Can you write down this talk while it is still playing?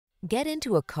Get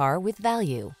into a car with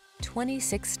value.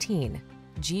 2016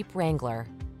 Jeep Wrangler.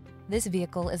 This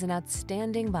vehicle is an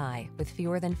outstanding buy with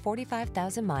fewer than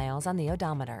 45,000 miles on the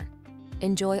odometer.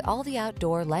 Enjoy all the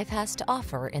outdoor life has to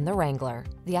offer in the Wrangler,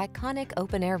 the iconic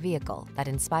open-air vehicle that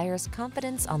inspires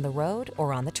confidence on the road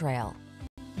or on the trail.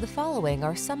 The following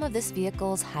are some of this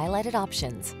vehicle's highlighted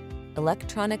options: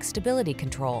 electronic stability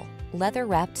control,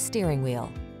 leather-wrapped steering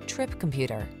wheel, trip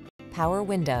computer, power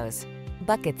windows,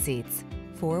 bucket seats,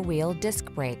 four-wheel disc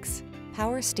brakes,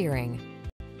 power steering.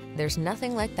 There's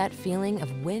nothing like that feeling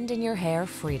of wind in your hair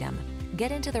freedom.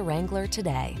 Get into the Wrangler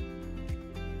today.